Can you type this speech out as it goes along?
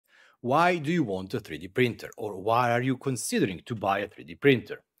Why do you want a 3D printer, or why are you considering to buy a 3D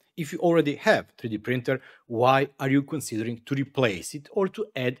printer? If you already have a 3D printer, why are you considering to replace it or to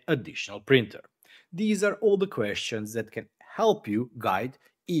add additional printer? These are all the questions that can help you guide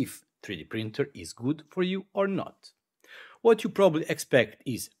if 3D printer is good for you or not. What you probably expect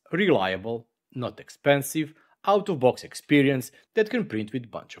is reliable, not expensive, out-of-box experience that can print with a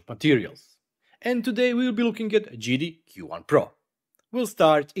bunch of materials. And today we'll be looking at Qidi Q1 Pro. We'll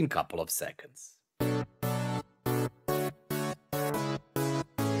start in a couple of seconds.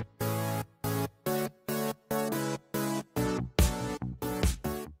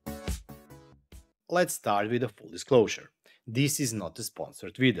 Let's start with a full disclosure. This is not a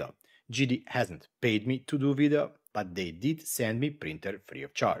sponsored video. Qidi hasn't paid me to do video, but they did send me printer free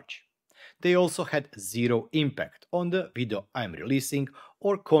of charge. They also had zero impact on the video I'm releasing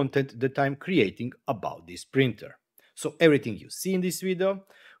or content that I'm creating about this printer. So everything you see in this video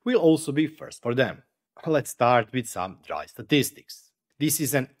will also be first for them. Let's start with some dry statistics. This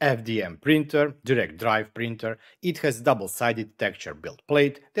is an FDM printer, direct drive printer. It has double-sided texture build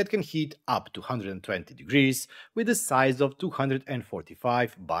plate that can heat up to 120 degrees with a size of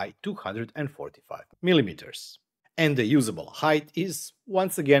 245 by 245 millimeters. And the usable height is,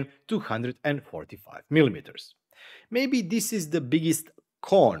 once again, 245 millimeters. Maybe this is the biggest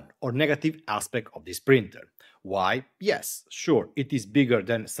con or negative aspect of this printer. Why? Yes, sure, it is bigger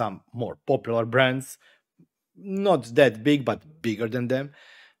than some more popular brands. Not that big, but bigger than them.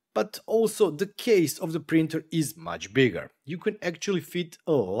 But also the case of the printer is much bigger. You can actually fit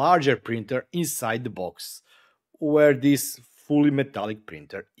a larger printer inside the box where this fully metallic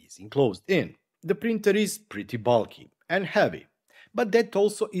printer is enclosed in. The printer is pretty bulky and heavy, but that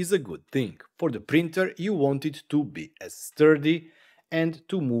also is a good thing. For the printer, you want it to be as sturdy and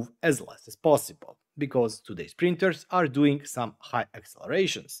to move as less as possible, because today's printers are doing some high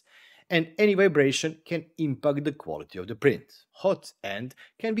accelerations, and any vibration can impact the quality of the print. Hot end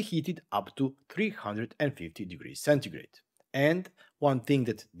can be heated up to 350 degrees centigrade. And one thing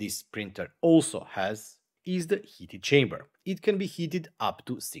that this printer also has is the heated chamber. It can be heated up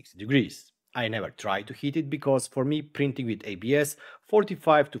to 60 degrees. I never tried to heat it because for me printing with ABS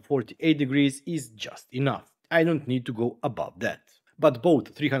 45 to 48 degrees is just enough. I don't need to go above that. But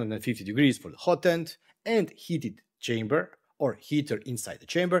both 350 degrees for the hot end and heated chamber or heater inside the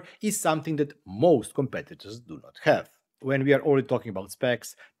chamber is something that most competitors do not have. When we are already talking about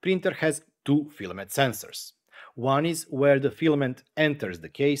specs, printer has two filament sensors. One is where the filament enters the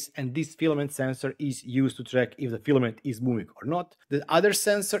case, and this filament sensor is used to track if the filament is moving or not. The other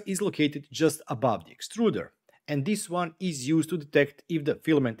sensor is located just above the extruder, and this one is used to detect if the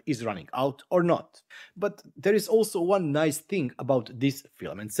filament is running out or not. But there is also one nice thing about this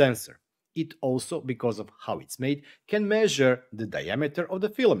filament sensor. It also, because of how it's made, can measure the diameter of the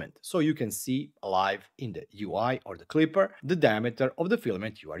filament, so you can see live in the UI or the clipper the diameter of the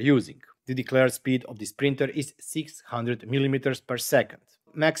filament you are using. The declared speed of this printer is 600 millimeters per second.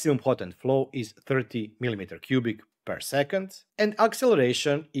 Maximum hot end flow is 30 millimeter cubic per second, and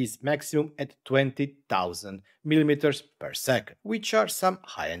acceleration is maximum at 20,000 millimeters per second, which are some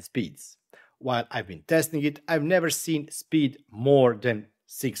high-end speeds. While I've been testing it, I've never seen speed more than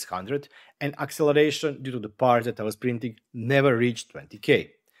 600, and acceleration due to the parts that I was printing never reached 20k.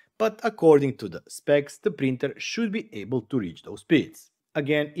 But according to the specs, the printer should be able to reach those speeds.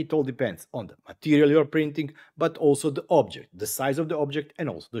 Again, it all depends on the material you're printing, but also the object, the size of the object, and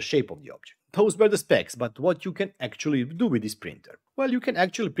also the shape of the object. Those were the specs, but what you can actually do with this printer? Well, you can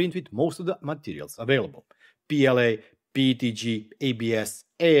actually print with most of the materials available. PLA, PETG, ABS,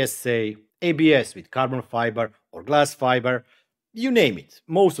 ASA, ABS with carbon fiber or glass fiber, you name it.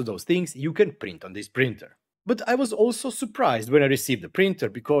 Most of those things you can print on this printer. But I was also surprised when I received the printer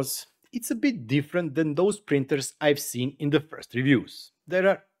because it's a bit different than those printers I've seen in the first reviews. There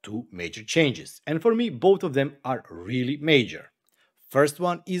are two major changes, and for me both of them are really major. First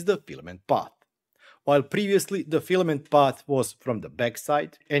one is the filament path. While previously the filament path was from the back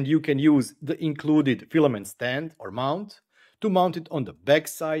side and you can use the included filament stand or mount to mount it on the back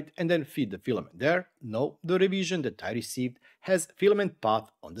side and then feed the filament there, no, the revision that I received has filament path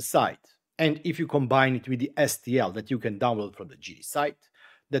on the side. And if you combine it with the STL that you can download from the Qidi site,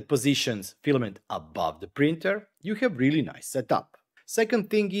 that positions filament above the printer, you have really nice setup. Second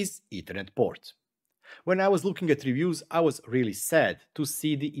thing is Ethernet port. When I was looking at reviews, I was really sad to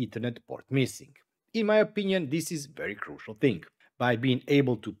see the Ethernet port missing. In my opinion, this is a very crucial thing. By being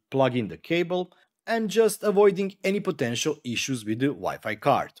able to plug in the cable, I'm just avoiding any potential issues with the Wi-Fi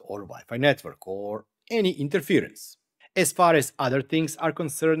card or Wi-Fi network or any interference. As far as other things are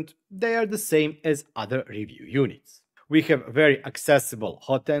concerned, they are the same as other review units. We have very accessible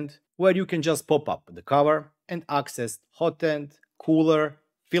hot end, where you can just pop up the cover and access hot end, cooler,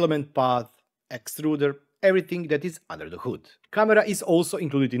 filament path, extruder, everything that is under the hood. Camera is also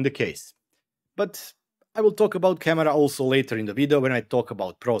included in the case. But I will talk about camera also later in the video when I talk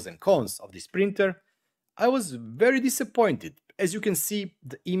about pros and cons of this printer. I was very disappointed. As you can see,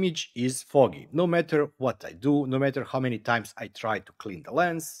 the image is foggy. No matter what I do, no matter how many times I try to clean the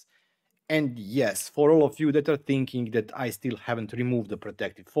lens. And yes, for all of you that are thinking that I still haven't removed the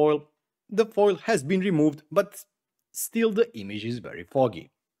protective foil, the foil has been removed, but still the image is very foggy.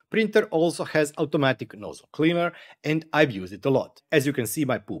 Printer also has automatic nozzle cleaner, and I've used it a lot. As you can see,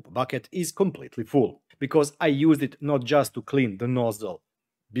 my poop bucket is completely full, because I used it not just to clean the nozzle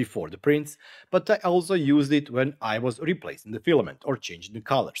before the prints, but I also used it when I was replacing the filament or changing the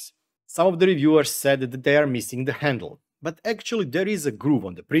colors. Some of the reviewers said that they are missing the handle, but actually there is a groove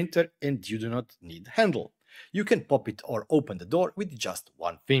on the printer and you do not need the handle. You can pop it or open the door with just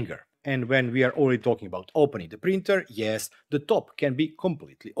one finger. And when we are only talking about opening the printer, yes, the top can be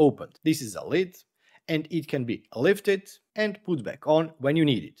completely opened. This is a lid, and it can be lifted and put back on when you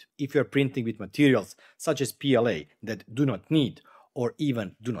need it. If you're printing with materials such as PLA that do not need or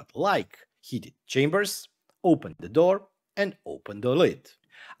even do not like heated chambers, open the door and open the lid.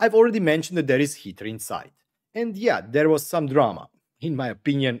 I've already mentioned that there is heater inside. And yeah, there was some drama. In my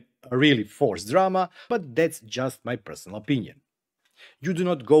opinion, a really forced drama, but that's just my personal opinion. You do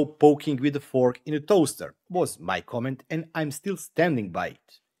not go poking with a fork in a toaster, was my comment, and I'm still standing by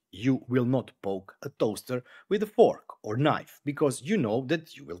it. You will not poke a toaster with a fork or knife, because you know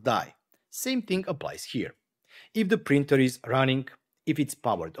that you will die. Same thing applies here. If the printer is running, if it's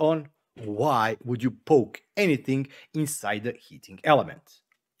powered on, why would you poke anything inside the heating element?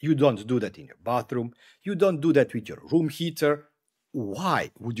 You don't do that in your bathroom, you don't do that with your room heater.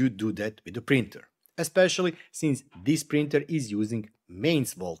 Why would you do that with the printer? Especially since this printer is using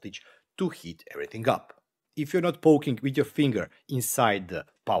mains voltage to heat everything up. If you're not poking with your finger inside the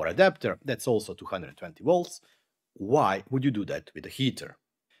power adapter, that's also 220 volts, why would you do that with a heater?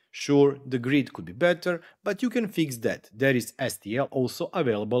 Sure, the grid could be better, but you can fix that. There is STL also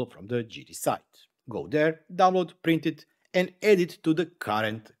available from the Qidi site. Go there, download, print it, and add it to the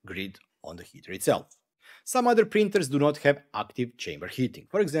current grid on the heater itself. Some other printers do not have active chamber heating,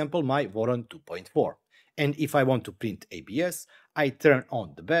 for example my Voron 2.4. And if I want to print ABS, I turn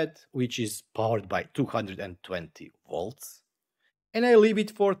on the bed, which is powered by 220 volts, and I leave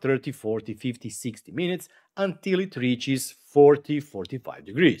it for 30, 40, 50, 60 minutes until it reaches 40-45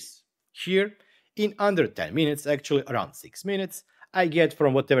 degrees. Here, in under 10 minutes, actually around 6 minutes, I get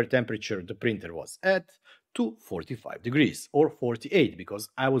from whatever temperature the printer was at to 45 degrees, or 48 because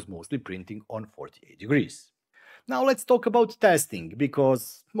I was mostly printing on 48 degrees. Now let's talk about testing,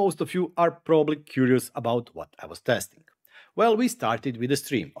 because most of you are probably curious about what I was testing. Well, we started with a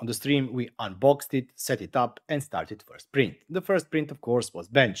stream. On the stream we unboxed it, set it up and started first print. The first print of course was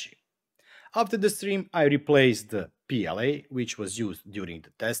Benchy. After the stream I replaced the PLA, which was used during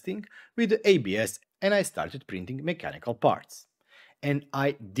the testing, with the ABS and I started printing mechanical parts. And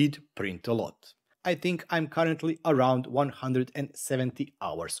I did print a lot. I think I'm currently around 170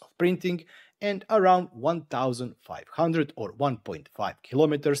 hours of printing and around 1500 or 1.5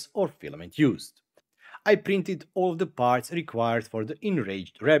 kilometers of filament used. I printed all of the parts required for the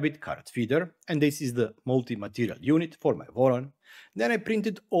Enraged rabbit carrot feeder, and this is the multi-material unit for my Voron. Then I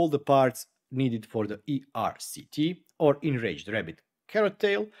printed all the parts needed for the ERCF or Enraged rabbit carrot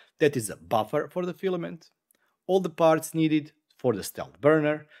tail, that is a buffer for the filament. All the parts needed for the stealth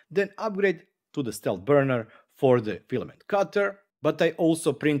burner, then upgrade to the stealth burner for the filament cutter, but I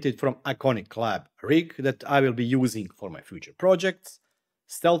also printed from Iconic FAB rig that I will be using for my future projects,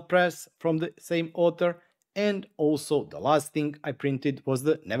 stealth press from the same author, and also the last thing I printed was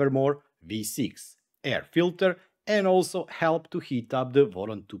the Nevermore V6 air filter and also help to heat up the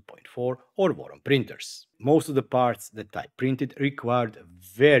Voron 2.4 or Voron printers. Most of the parts that I printed required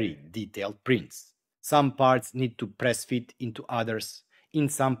very detailed prints. Some parts need to press fit into others. In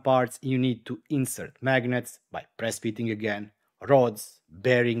some parts you need to insert magnets by press fitting again, rods,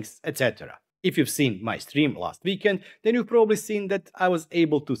 bearings, etc. If you've seen my stream last weekend, then you've probably seen that I was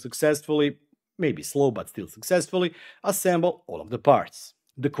able to successfully, maybe slow but still successfully, assemble all of the parts.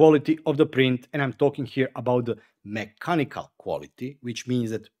 The quality of the print, and I'm talking here about the mechanical quality, which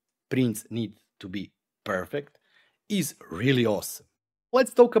means that prints need to be perfect, is really awesome.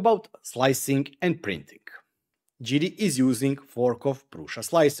 Let's talk about slicing and printing. Qidi is using Forkov Prusa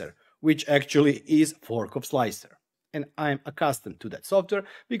Slicer, which actually is Forkov Slicer. And I'm accustomed to that software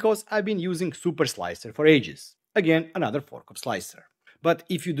because I've been using Super Slicer for ages. Again, another Forkov Slicer. But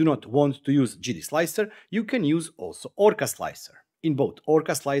if you do not want to use GD Slicer, you can use also Orca Slicer. In both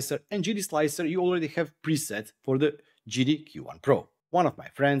Orca Slicer and GD Slicer, you already have presets for the Qidi Q1 Pro. One of my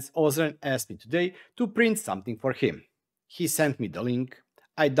friends, Ozren, asked me today to print something for him. He sent me the link,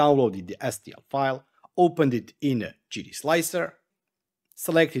 I downloaded the STL file, opened it in a GD Slicer,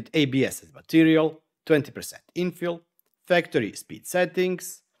 selected ABS as material, 20% infill, factory speed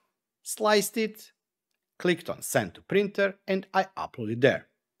settings, sliced it, clicked on send to printer, and I uploaded there.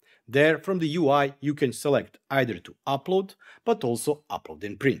 There, from the UI, you can select either to upload, but also upload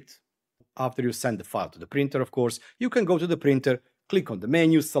and print. After you send the file to the printer, of course, you can go to the printer, click on the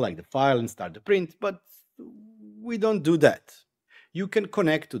menu, select the file and start the print, but we don't do that. You can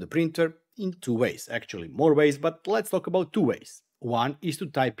connect to the printer in two ways, actually more ways, but let's talk about two ways. One is to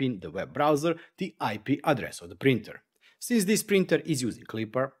type in the web browser the IP address of the printer. Since this printer is using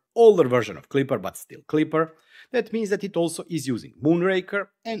Clipper, older version of Clipper but still Clipper, that means that it also is using Moonraker,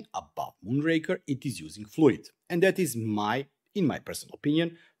 and above Moonraker it is using Fluid. And that is in my personal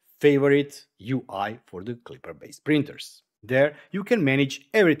opinion, favorite UI for the Clipper-based printers. There you can manage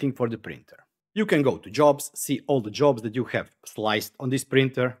everything for the printer. You can go to jobs, see all the jobs that you have sliced on this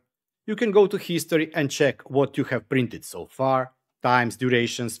printer. You can go to history and check what you have printed so far, times,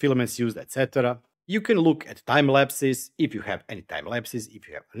 durations, filaments used, etc. You can look at time lapses, if you have any time lapses, if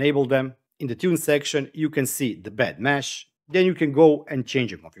you have enabled them. In the tune section, you can see the bed mesh. Then you can go and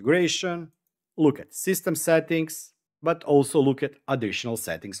change your configuration, look at system settings, but also look at additional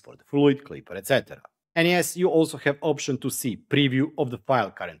settings for the fluid, Clipper, etc. And yes, you also have option to see preview of the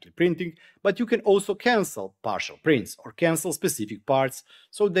file currently printing, but you can also cancel partial prints or cancel specific parts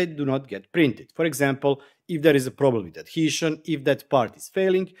so they do not get printed. For example, if there is a problem with adhesion, if that part is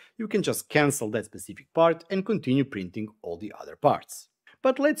failing, you can just cancel that specific part and continue printing all the other parts.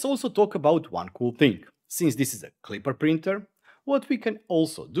 But let's also talk about one cool thing. Since this is a Clipper printer, what we can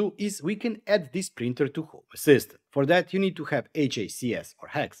also do is we can add this printer to Home Assistant. For that, you need to have HACS or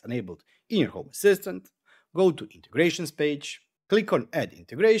HACS enabled in your Home Assistant, go to Integrations page, click on Add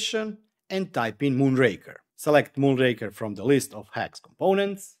Integration, and type in Moonraker. Select Moonraker from the list of HACS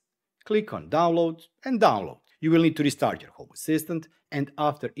components, click on Download, and download. You will need to restart your Home Assistant, and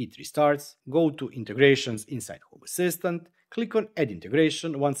after it restarts, go to Integrations inside Home Assistant, click on Add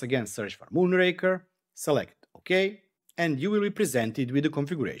Integration, once again search for Moonraker, select OK, and you will be presented with the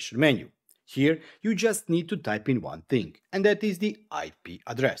configuration menu. Here, you just need to type in one thing, and that is the IP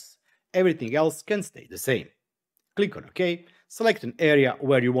address. Everything else can stay the same. Click on OK, select an area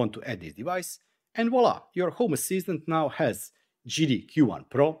where you want to add this device, and voila, your Home Assistant now has Qidi Q1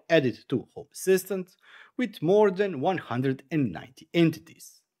 Pro added to Home Assistant with more than 190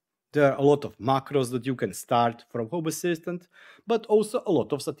 entities. There are a lot of macros that you can start from Home Assistant, but also a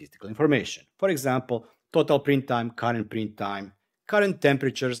lot of statistical information. For example, total print time, current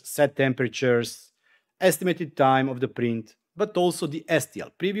temperatures, set temperatures, estimated time of the print, but also the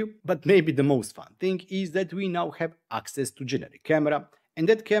STL preview. But maybe the most fun thing is that we now have access to generic camera, and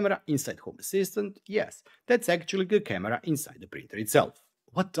that camera inside Home Assistant, yes, that's actually the camera inside the printer itself.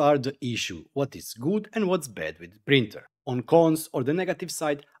 What are the issues? What is good and what's bad with the printer? On cons or the negative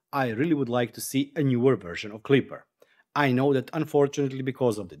side, I really would like to see a newer version of Clipper. I know that unfortunately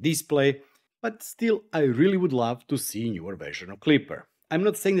because of the display, but still I really would love to see a newer version of Clipper. I'm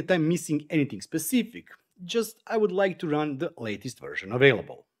not saying that I'm missing anything specific, just I would like to run the latest version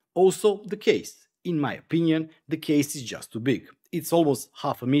available. Also, the case. In my opinion, the case is just too big. It's almost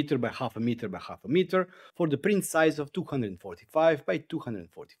half a meter by half a meter by half a meter for the print size of 245 by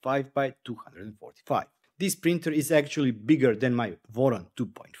 245 by 245. This printer is actually bigger than my Voron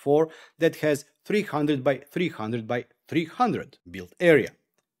 2.4 that has 300 by 300 by 300 build area.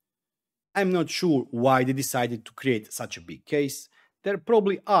 I'm not sure why they decided to create such a big case. There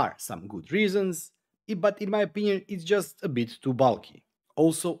probably are some good reasons, but in my opinion it's just a bit too bulky.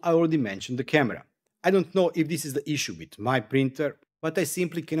 Also, I already mentioned the camera. I don't know if this is the issue with my printer, but I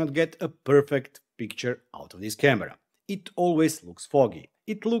simply cannot get a perfect picture out of this camera. It always looks foggy.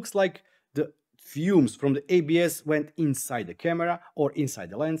 It looks like the fumes from the ABS went inside the camera or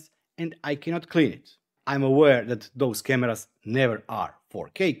inside the lens, and I cannot clean it. I'm aware that those cameras never are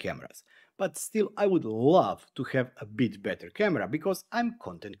 4K cameras, but still I would love to have a bit better camera because I'm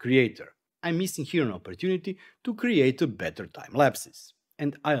content creator. I'm missing here an opportunity to create a better time lapses.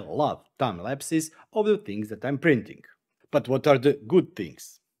 And I love time lapses of the things that I'm printing. But what are the good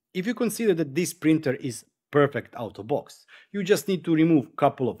things? If you consider that this printer is perfect out of box, you just need to remove a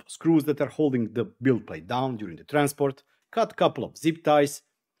couple of screws that are holding the build plate down during the transport, cut a couple of zip ties,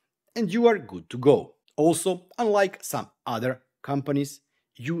 and you are good to go. Also, unlike some other companies,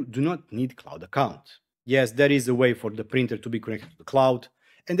 you do not need cloud account. Yes, there is a way for the printer to be connected to the cloud,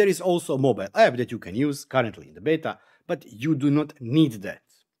 and there is also a mobile app that you can use currently in the beta, but you do not need that.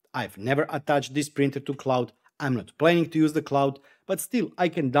 I've never attached this printer to cloud, I'm not planning to use the cloud, but still I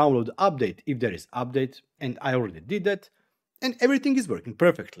can download the update if there is update, and I already did that, and everything is working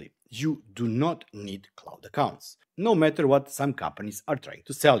perfectly. You do not need cloud accounts, no matter what some companies are trying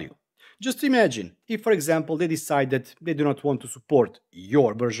to sell you. Just imagine if, for example, they decide that they do not want to support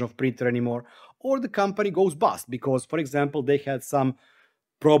your version of printer anymore, or the company goes bust because, for example, they had some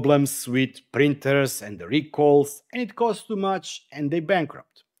problems with printers and the recalls, and it costs too much and they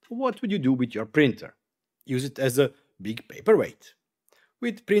bankrupt. What would you do with your printer? Use it as a big paperweight.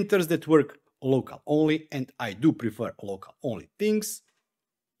 With printers that work local only, and I do prefer local only things,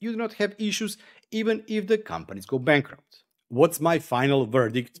 you do not have issues even if the companies go bankrupt. What's my final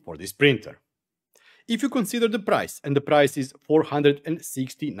verdict for this printer? If you consider the price, and the price is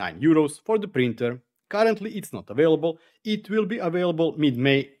 469 euros for the printer, currently it's not available, it will be available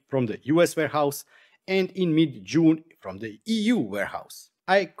mid-May from the US warehouse and in mid-June from the EU warehouse.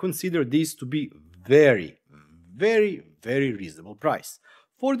 I consider this to be very reasonable price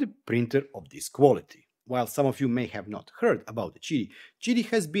for the printer of this quality. While some of you may have not heard about the Qidi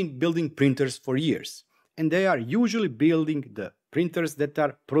has been building printers for years, and they are usually building the printers that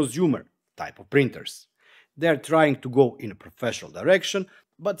are prosumer type of printers. They are trying to go in a professional direction,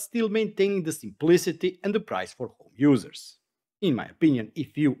 but still maintaining the simplicity and the price for home users. In my opinion,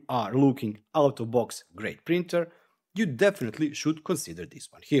 if you are looking out-of-box great printer, you definitely should consider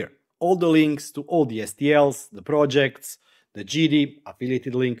this one here. All the links to all the STLs, the projects, the Qidi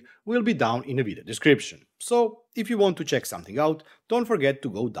affiliated link will be down in the video description. So, if you want to check something out, don't forget to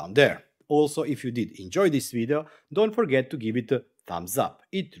go down there. Also, if you did enjoy this video, don't forget to give it a thumbs up.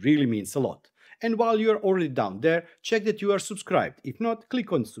 It really means a lot. And while you are already down there, check that you are subscribed. If not,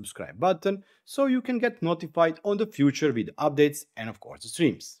 click on the subscribe button so you can get notified on the future video updates and of course the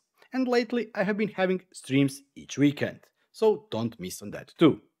streams. And lately I have been having streams each weekend, so don't miss on that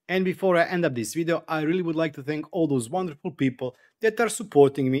too. And before I end up this video, I really would like to thank all those wonderful people that are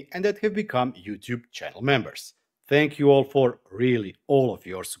supporting me and that have become YouTube channel members. Thank you all for really all of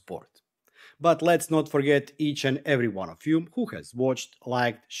your support. But let's not forget each and every one of you who has watched,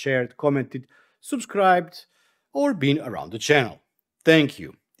 liked, shared, commented, subscribed, or been around the channel. Thank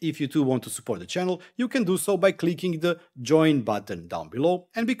you. If you too want to support the channel, you can do so by clicking the join button down below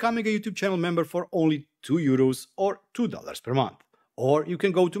and becoming a YouTube channel member for only €2 or $2 per month. Or you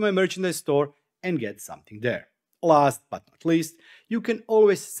can go to my merchandise store and get something there. Last but not least, you can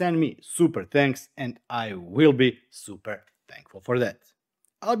always send me super thanks and I will be super thankful for that.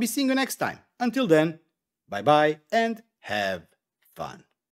 I'll be seeing you next time. Until then, bye bye and have fun.